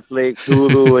got Netflix,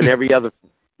 Hulu, and every other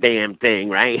damn thing,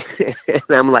 right? And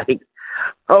I'm like,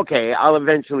 okay, I'll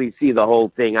eventually see the whole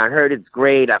thing. I heard it's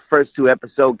great. That first 2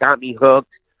 episodes got me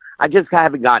hooked. I just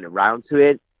haven't gotten around to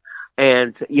it.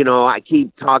 And, I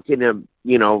keep talking to,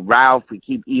 Ralph. We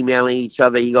keep emailing each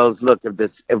other. He goes, look, if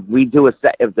the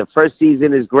first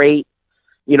season is great,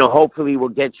 hopefully we'll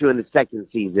get you in the second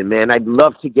season, man. I'd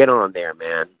love to get on there,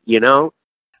 man,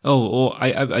 Oh, well,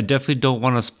 I definitely don't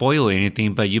want to spoil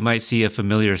anything, but you might see a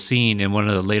familiar scene in one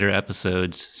of the later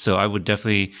episodes. So I would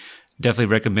definitely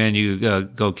recommend you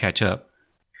go catch up.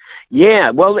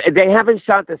 Yeah, well, they haven't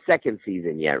shot the second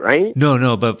season yet, right?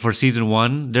 No, but for season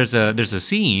 1, there's a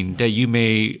scene that you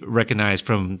may recognize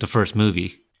from the first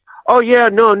movie. Oh, yeah,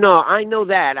 no, I know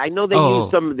that. I know they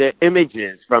used some of the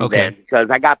images from that because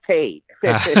I got paid.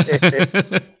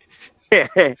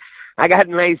 I got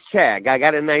a nice check.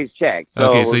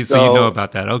 So you know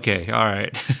about that. Okay, all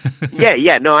right.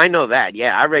 yeah, no, I know that.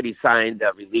 Yeah, I already signed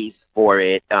a release for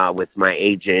it with my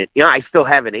agent. I still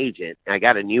have an agent. I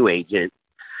got a new agent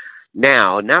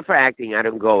now. Not for acting. I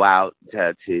don't go out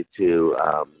to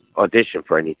audition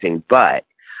for anything, but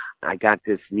I got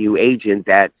this new agent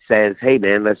that says, hey,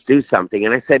 man, let's do something.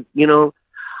 And I said,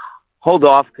 hold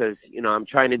off because, I'm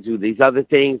trying to do these other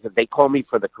things. If they call me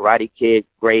for the Karate Kid,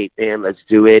 great, man, let's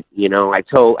do it.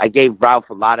 I gave Ralph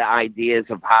a lot of ideas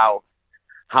of how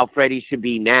Freddie should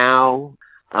be now.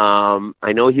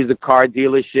 I know he's a car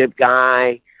dealership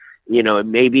guy.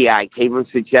 Maybe I gave him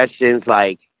suggestions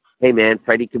like, hey, man,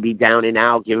 Freddie could be down and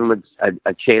out. Give him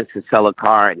a chance to sell a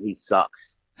car, and he sucks.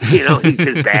 He's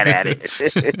just bad at it.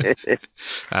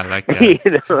 I like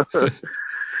that.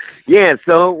 Yeah,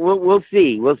 so we'll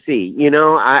see.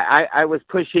 I was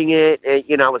pushing it,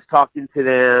 and, I was talking to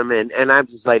them, and I'm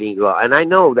just letting it go. And I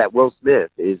know that Will Smith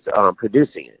is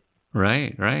producing it.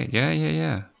 Right.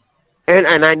 Yeah.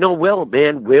 And I know Will,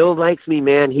 man. Will likes me,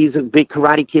 man. He's a big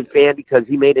Karate Kid fan because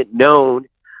he made it known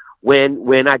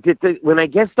when I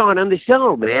guest starred on the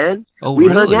show, man. Oh, we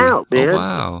really? hung out, man. Oh,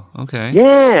 wow. Okay.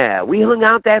 Yeah, we hung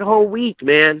out that whole week,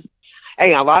 man.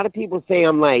 Hey, a lot of people say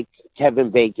I'm like Kevin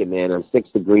Bacon, man. I'm 6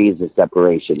 degrees of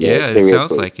separation. Man. Yeah, it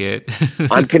sounds like it.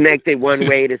 I'm connected one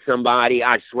way to somebody.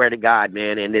 I swear to God,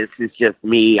 man. And this is just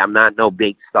me. I'm not no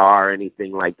big star or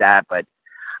anything like that, but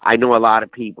I know a lot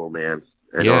of people, man.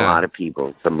 I know a lot of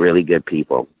people. Some really good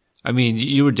people. I mean,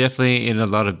 you were definitely in a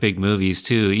lot of big movies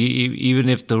too. Even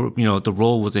if the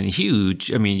role wasn't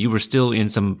huge, I mean, you were still in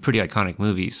some pretty iconic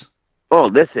movies. Oh,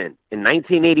 listen! In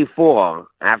 1984,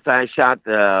 after I shot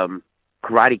the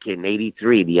Karate Kid in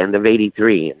 '83, the end of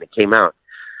 '83, and it came out,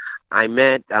 I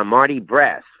met Marty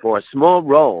Brest for a small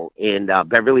role in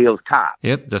Beverly Hills Cop.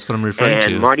 Yep, that's what I'm referring to.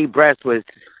 And Marty Brest was,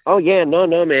 oh yeah, no,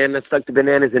 man, that stuck the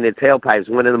bananas in their tailpipes.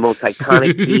 One of the most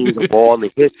iconic scenes of all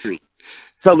the history.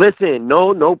 So listen,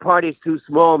 no party's too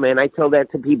small, man. I tell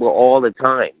that to people all the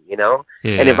time, Yeah.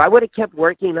 And if I would have kept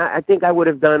working, I think I would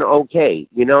have done okay,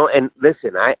 And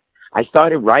listen, I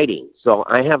started writing, so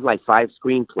I have like 5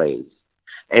 screenplays,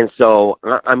 and so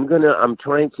I'm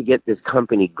trying to get this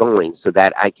company going so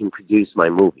that I can produce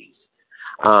my movies.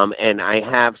 And I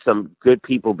have some good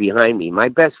people behind me. My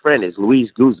best friend is Luis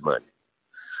Guzman.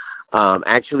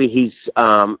 Actually, he's,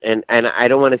 and I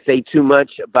don't want to say too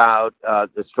much about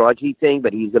the Strachey thing,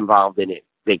 but he's involved in it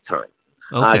big time.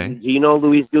 Okay. Do you know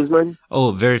Luis Guzman?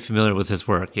 Oh, very familiar with his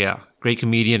work. Yeah. Great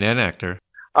comedian and actor.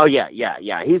 Oh, yeah.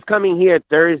 He's coming here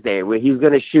Thursday where he's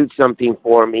going to shoot something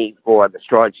for me for the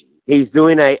Strachey. He's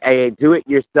doing a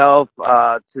do-it-yourself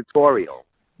tutorial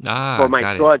for my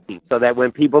Strachey, so that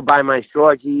when people buy my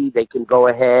Strachey, they can go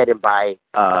ahead and buy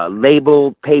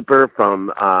labeled paper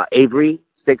from Avery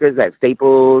stickers at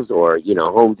Staples or,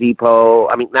 Home Depot.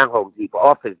 I mean, not Home Depot,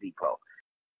 Office Depot.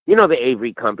 The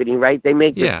Avery company, right? They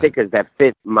make the stickers that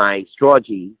fit my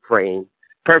Strachey frame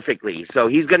perfectly. So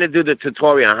he's going to do the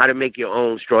tutorial on how to make your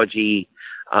own Strachey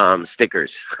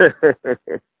stickers.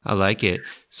 I like it.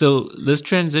 So let's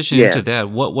transition into that.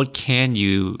 What can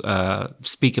you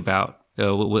speak about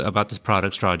this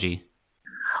product, Strachey?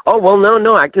 Oh well,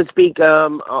 no. I can speak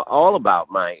all about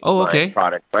my Oh, my okay.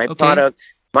 product. My Okay. product.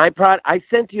 My product. I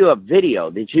sent you a video.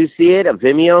 Did you see it? A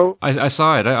Vimeo? I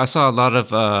saw it. I saw a lot of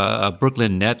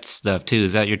Brooklyn Nets stuff too.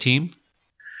 Is that your team?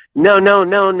 No.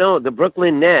 The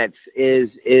Brooklyn Nets is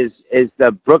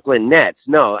the Brooklyn Nets.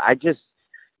 No, I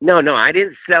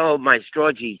didn't sell my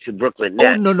Strawgy to Brooklyn Oh,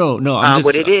 Nets. no. I'm just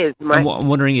What it is, I'm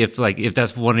wondering if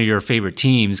that's one of your favorite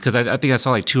teams, because I think I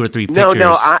saw like 2 or 3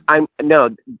 pictures. I'm no.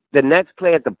 The Nets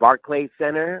play at the Barclays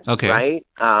Center, Okay. right?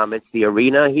 It's the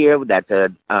arena here that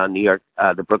the New York,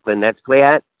 the Brooklyn Nets play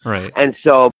at. Right. And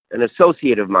so, an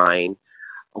associate of mine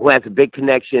who has a big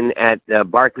connection at the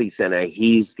Barclays Center,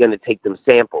 he's going to take them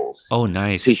samples Oh,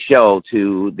 nice. to show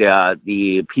to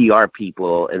the PR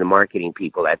people and the marketing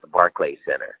people at the Barclays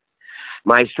Center.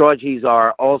 My Strawgies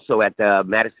are also at the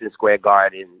Madison Square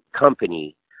Garden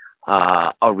Company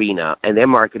arena, and their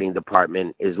marketing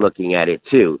department is looking at it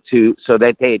too, so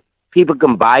that people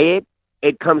can buy it.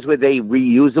 It comes with a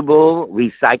reusable,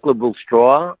 recyclable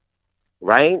straw,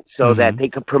 right? So that they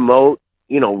could promote,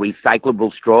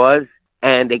 recyclable straws,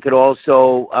 and they could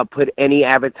also put any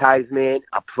advertisement,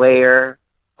 a player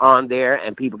on there,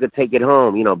 and people could take it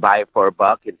home. Buy it for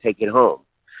 $1 and take it home.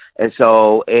 And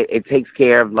so it takes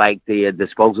care of like the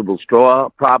disposable straw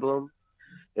problem.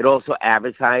 It also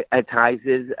advertises.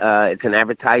 It's an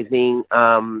advertising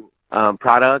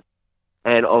product,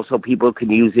 and also people can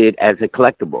use it as a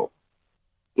collectible.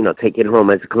 Take it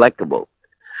home as a collectible,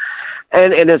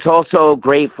 and it's also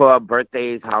great for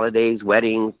birthdays, holidays,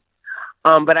 weddings.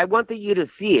 But I wanted you to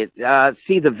see it.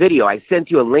 See the video. I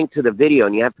sent you a link to the video,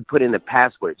 and you have to put in the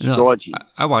password. No, Strawgy.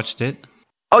 I watched it.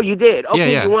 Oh, you did?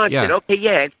 Okay, Yeah, you watched yeah. it. Okay,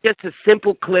 yeah. It's just a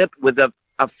simple clip with a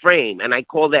frame, and I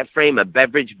call that frame a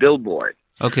beverage billboard.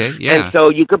 Okay, yeah. And so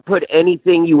you could put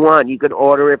anything you want. You could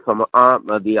order it from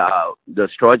the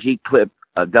Strawgy Clip,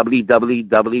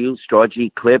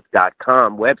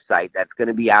 www.strawgyclip.com website. That's going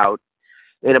to be out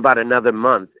in about another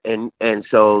month. And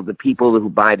so the people who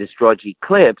buy the Strawgy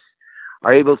Clips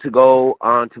are able to go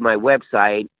onto my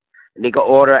website, and they can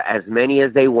order as many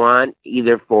as they want,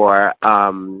 either for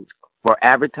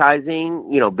advertising,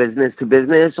 business to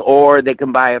business, or they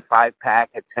can buy a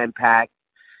 5-pack, a 10-pack,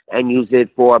 and use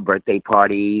it for birthday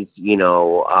parties,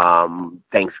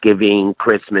 Thanksgiving,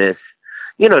 Christmas,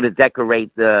 to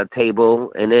decorate the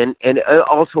table. And it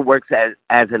also works as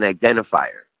an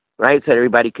identifier, right? So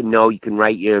everybody can know. You can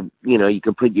write you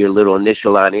can put your little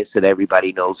initial on it so that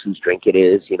everybody knows whose drink it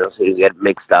is, so you get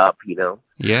mixed up,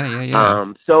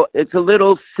 Yeah. So it's a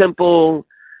little simple,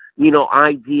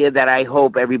 idea that I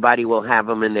hope everybody will have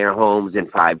them in their homes in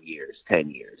 5 years, 10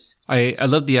 years. I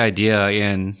love the idea,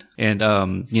 and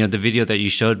the video that you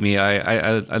showed me.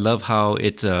 I love how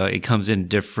it comes in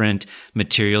different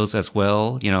materials as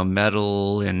well,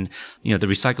 metal and the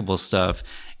recyclable stuff.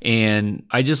 And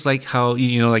I just like how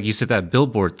like you said, that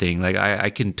billboard thing. Like I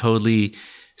can totally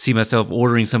see myself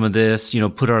ordering some of this,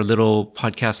 put our little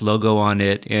podcast logo on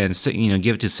it, and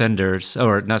give it to senders,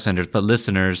 or not senders, but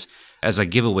listeners, as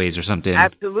like giveaways or something.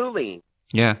 Absolutely.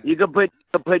 Yeah. You could put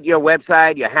your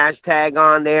website, your hashtag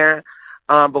on there.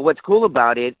 But what's cool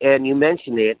about it, and you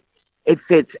mentioned it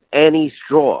fits any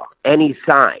straw, any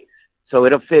size. So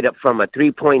it'll fit up from a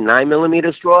 3.9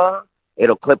 millimeter straw.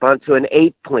 It'll clip onto an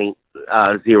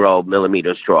 8.0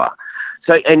 millimeter straw.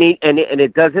 So and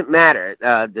it doesn't matter.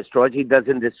 The Strawgy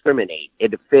doesn't discriminate.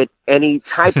 It'll fit any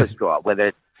type of straw, whether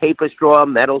it's paper straw,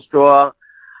 metal straw,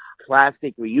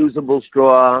 plastic reusable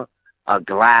straw, a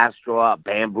glass straw, a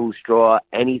bamboo straw,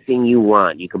 anything you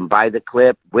want. You can buy the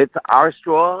clip with our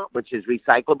straw, which is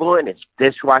recyclable and it's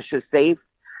dishwasher safe.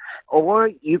 Or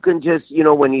you can just,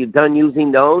 when you're done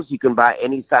using those, you can buy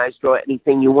any size straw,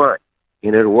 anything you want,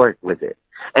 and it'll work with it.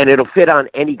 And it'll fit on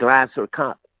any glass or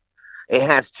cup. It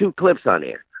has 2 clips on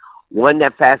there. One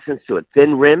that fastens to a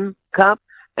thin rim cup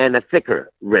and a thicker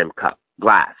rim cup,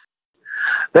 glass.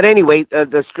 But anyway,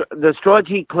 the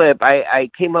Strawgy Clip, I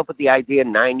came up with the idea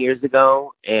 9 years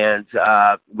ago, and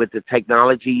with the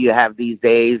technology you have these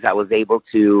days, I was able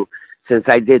to, since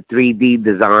I did 3D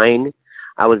design,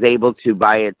 I was able to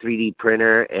buy a 3D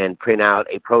printer and print out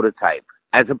a prototype.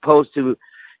 As opposed to,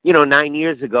 9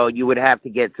 years ago, you would have to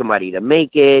get somebody to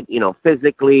make it,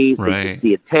 physically, so you could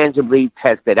see it tangibly,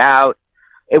 test it out.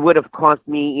 It would have cost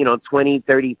me, $20,000,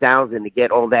 $30,000 to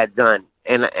get all that done.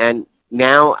 And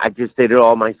now I just did it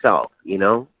all myself,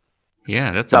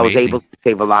 Yeah, that's so amazing. I was able to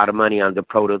save a lot of money on the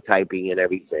prototyping and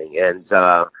everything. And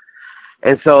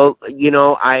so,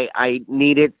 I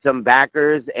needed some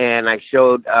backers, and I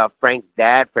showed Frank's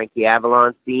dad, Frankie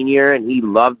Avalon Sr., and he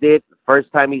loved it. The first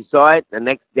time he saw it, the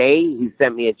next day, he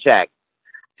sent me a check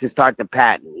to start the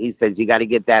patent. He says, you got to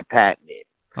get that patented.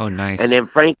 Oh, nice. And then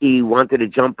Frankie wanted to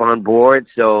jump on board,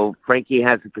 so Frankie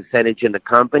has a percentage in the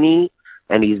company,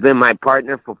 and he's been my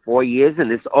partner for 4 years, and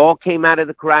this all came out of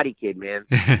the Karate Kid, man.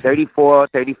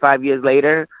 35 years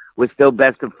later, we're still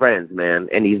best of friends, man,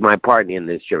 and he's my partner in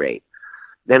this charade.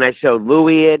 Then I showed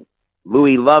Louis it.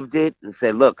 Louis loved it and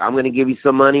said, look, I'm going to give you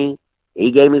some money.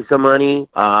 He gave me some money,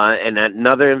 and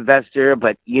another investor,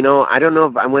 but, I don't know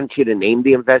if I want you to name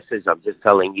the investors. I'm just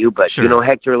telling you, but, Sure.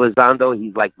 Hector Elizondo,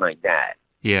 he's like my dad.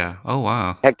 Yeah. Oh,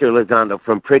 wow. Hector Elizondo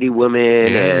from Pretty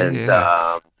Women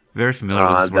Very familiar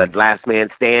with this The work. Last Man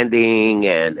Standing,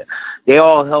 and they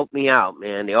all helped me out,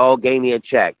 man. They all gave me a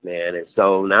check, man. And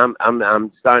so now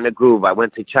I'm starting to groove. I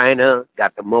went to China,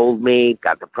 got the mold made,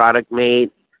 got the product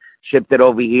made, shipped it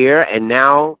over here, and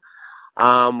now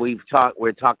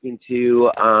we're talking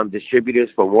to distributors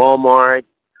for Walmart,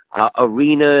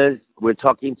 arenas. We're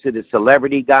talking to the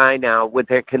celebrity guy now with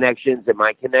their connections and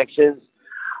my connections.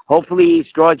 Hopefully,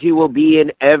 Strawgy will be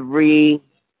in every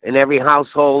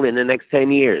household in the next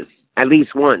 10 years, at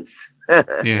least once.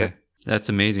 Yeah, that's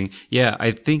amazing. Yeah,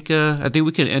 I think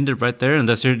we can end it right there,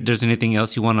 unless there's anything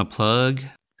else you want to plug.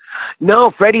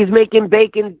 No,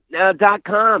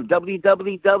 Freddy'sMakingBacon.com,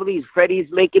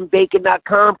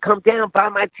 www.Freddy'sMakingBacon.com. Come down, buy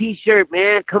my T-shirt,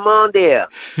 man. Come on there.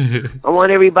 I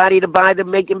want everybody to buy the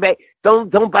Making Bacon.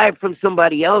 Don't buy it from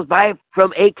somebody else. Buy it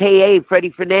from AKA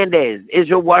Freddie Fernandez,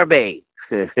 Israel Warbe.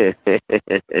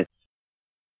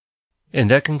 And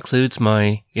that concludes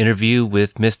my interview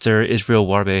with Mr. Israel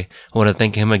Warbe. I want to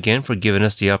thank him again for giving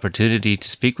us the opportunity to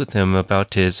speak with him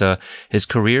about his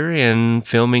career in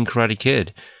filming Karate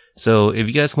Kid. So if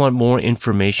you guys want more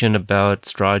information about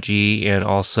Strawgy and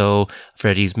also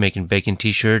Freddy's Making Bacon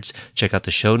t-shirts, check out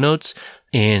the show notes.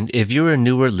 And if you're a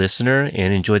newer listener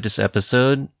and enjoyed this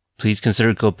episode, please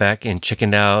consider go back and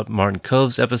checking out Martin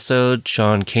Cove's episode,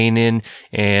 Sean Kanan,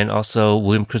 and also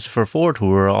William Christopher Ford,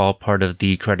 who are all part of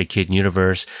the Karate Kid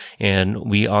universe. And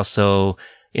we also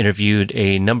interviewed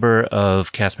a number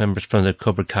of cast members from the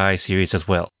Cobra Kai series as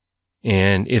well.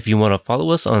 And if you want to follow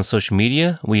us on social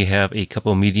media, we have a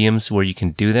couple of mediums where you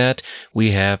can do that. We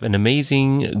have an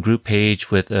amazing group page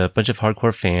with a bunch of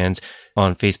hardcore fans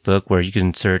on Facebook where you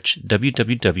can search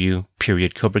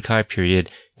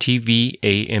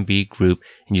www.CobraKai.TVAMB group,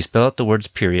 and you spell out the words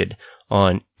period.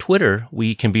 On Twitter,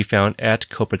 we can be found at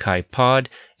Cobra Kai Pod,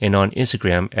 and on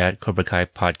Instagram at Cobra Kai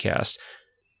Podcast.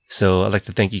 So I'd like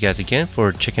to thank you guys again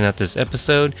for checking out this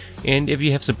episode. And if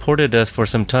you have supported us for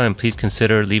some time, please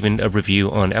consider leaving a review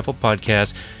on Apple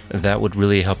Podcasts. That would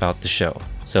really help out the show.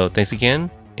 So thanks again,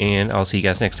 and I'll see you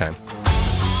guys next time.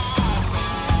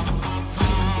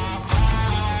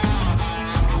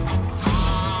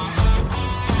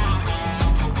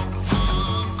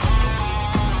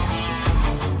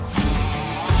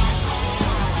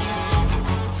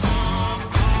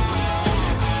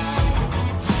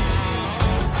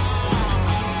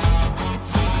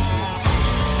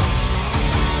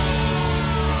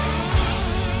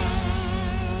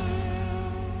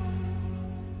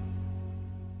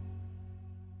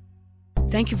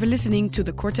 Thank you for listening to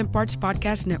the Court and Parts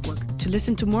Podcast Network. To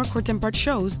listen to more Court and Parts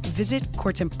shows, visit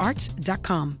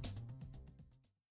courtandarts.com.